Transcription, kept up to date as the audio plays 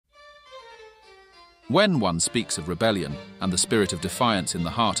When one speaks of rebellion and the spirit of defiance in the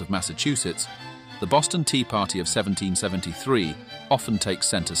heart of Massachusetts, the Boston Tea Party of 1773 often takes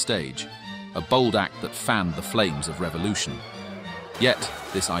center stage, a bold act that fanned the flames of revolution. Yet,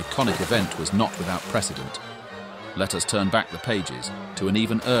 this iconic event was not without precedent. Let us turn back the pages to an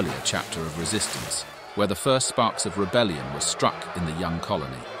even earlier chapter of resistance, where the first sparks of rebellion were struck in the young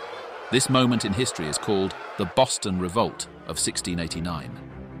colony. This moment in history is called the Boston Revolt of 1689.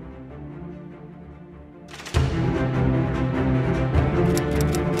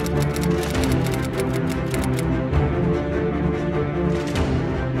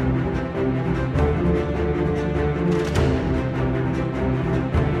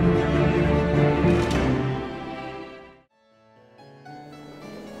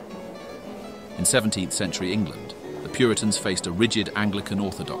 In 17th century England, the Puritans faced a rigid Anglican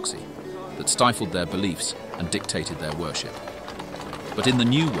orthodoxy that stifled their beliefs and dictated their worship. But in the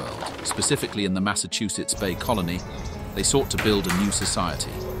New World, specifically in the Massachusetts Bay Colony, they sought to build a new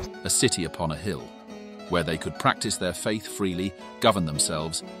society, a city upon a hill, where they could practice their faith freely, govern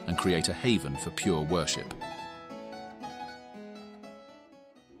themselves, and create a haven for pure worship.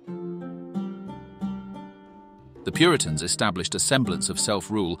 The Puritans established a semblance of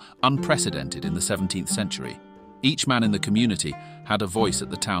self-rule unprecedented in the 17th century. Each man in the community had a voice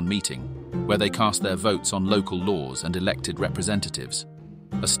at the town meeting, where they cast their votes on local laws and elected representatives,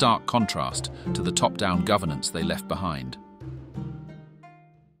 a stark contrast to the top-down governance they left behind.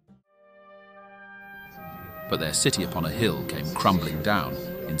 But their city upon a hill came crumbling down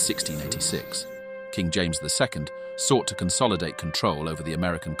in 1686. King James II sought to consolidate control over the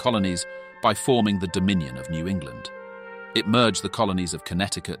American colonies by forming the Dominion of New England. It merged the colonies of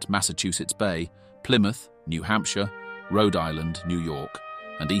Connecticut, Massachusetts Bay, Plymouth, New Hampshire, Rhode Island, New York,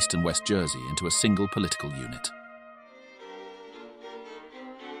 and East and West Jersey into a single political unit.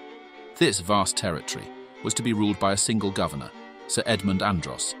 This vast territory was to be ruled by a single governor, Sir Edmund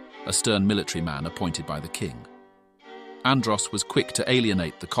Andros, a stern military man appointed by the king. Andros was quick to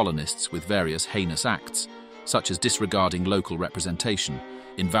alienate the colonists with various heinous acts, such as disregarding local representation,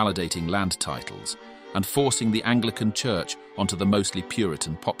 invalidating land titles, and forcing the Anglican Church onto the mostly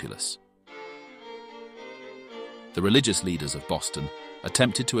Puritan populace. The religious leaders of Boston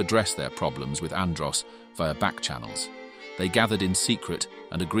attempted to address their problems with Andros via back channels. They gathered in secret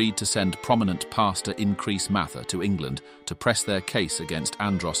and agreed to send prominent pastor Increase Mather to England to press their case against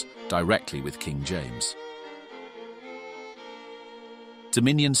Andros directly with King James.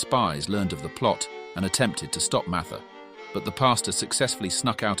 Dominion spies learned of the plot and attempted to stop Mather, but the pastor successfully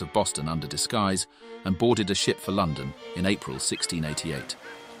snuck out of Boston under disguise and boarded a ship for London in April 1688.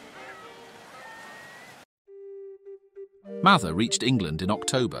 Mather reached England in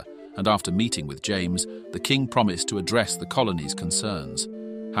October, and after meeting with James, the king promised to address the colony's concerns.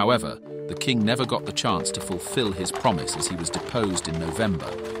 However, the king never got the chance to fulfill his promise as he was deposed in November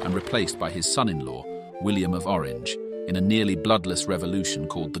and replaced by his son-in-law, William of Orange, in a nearly bloodless revolution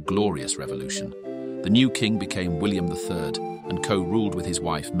called the Glorious Revolution. The new king became William III and co-ruled with his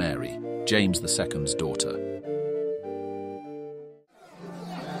wife Mary, James II's daughter.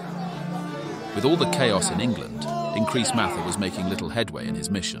 With all the chaos in England, Increase Mather was making little headway in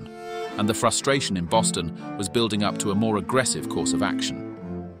his mission, and the frustration in Boston was building up to a more aggressive course of action.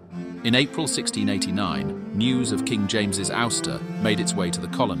 In April 1689, news of King James's ouster made its way to the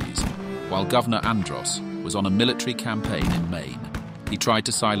colonies, while Governor Andros was on a military campaign in Maine. He tried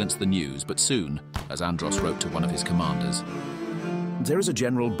to silence the news, but soon, as Andros wrote to one of his commanders, "There is a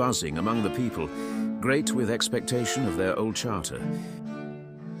general buzzing among the people, great with expectation of their old charter."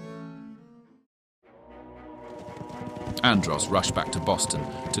 Andros rushed back to Boston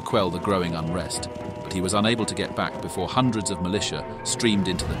to quell the growing unrest, but he was unable to get back before hundreds of militia streamed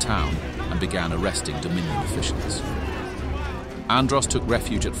into the town and began arresting Dominion officials. Andros took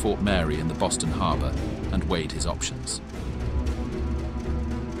refuge at Fort Mary in the Boston harbor and weighed his options.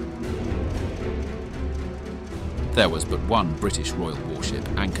 There was but one British Royal warship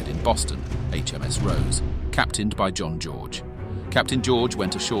anchored in Boston, HMS Rose, captained by John George. Captain George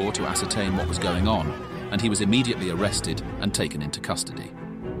went ashore to ascertain what was going on, and he was immediately arrested and taken into custody.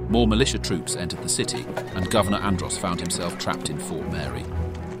 More militia troops entered the city, and Governor Andros found himself trapped in Fort Mary.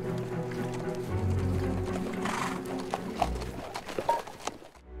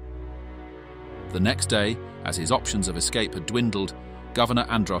 The next day, as his options of escape had dwindled, Governor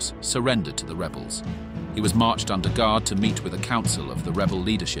Andros surrendered to the rebels. He was marched under guard to meet with a council of the rebel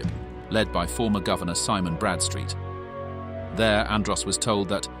leadership, led by former Governor Simon Bradstreet. There, Andros was told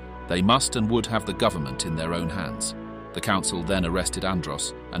that they must and would have the government in their own hands. The council then arrested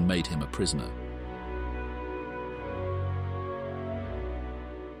Andros and made him a prisoner.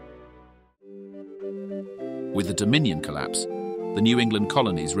 With the Dominion collapse, the New England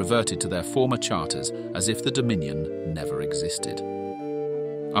colonies reverted to their former charters as if the Dominion never existed.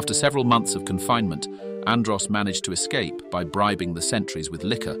 After several months of confinement, Andros managed to escape by bribing the sentries with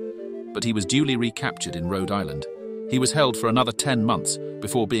liquor, but he was duly recaptured in Rhode Island. He was held for another 10 months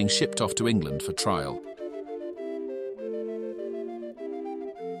before being shipped off to England for trial.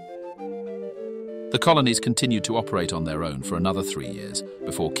 The colonies continued to operate on their own for another 3 years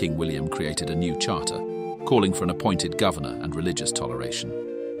before King William created a new charter, calling for an appointed governor and religious toleration.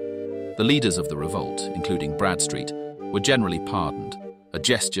 The leaders of the revolt, including Bradstreet, were generally pardoned, a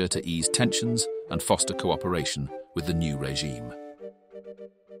gesture to ease tensions and foster cooperation with the new regime.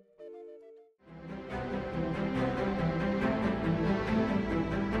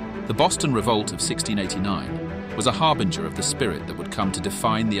 The Boston Revolt of 1689 was a harbinger of the spirit that would come to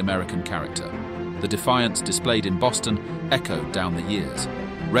define the American character. The defiance displayed in Boston echoed down the years,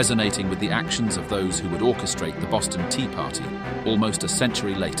 resonating with the actions of those who would orchestrate the Boston Tea Party almost a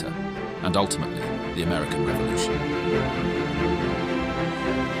century later, and ultimately the American Revolution.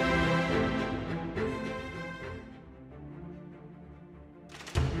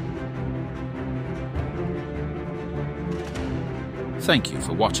 Thank you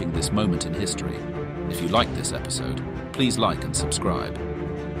for watching this moment in history. If you liked this episode, please like and subscribe.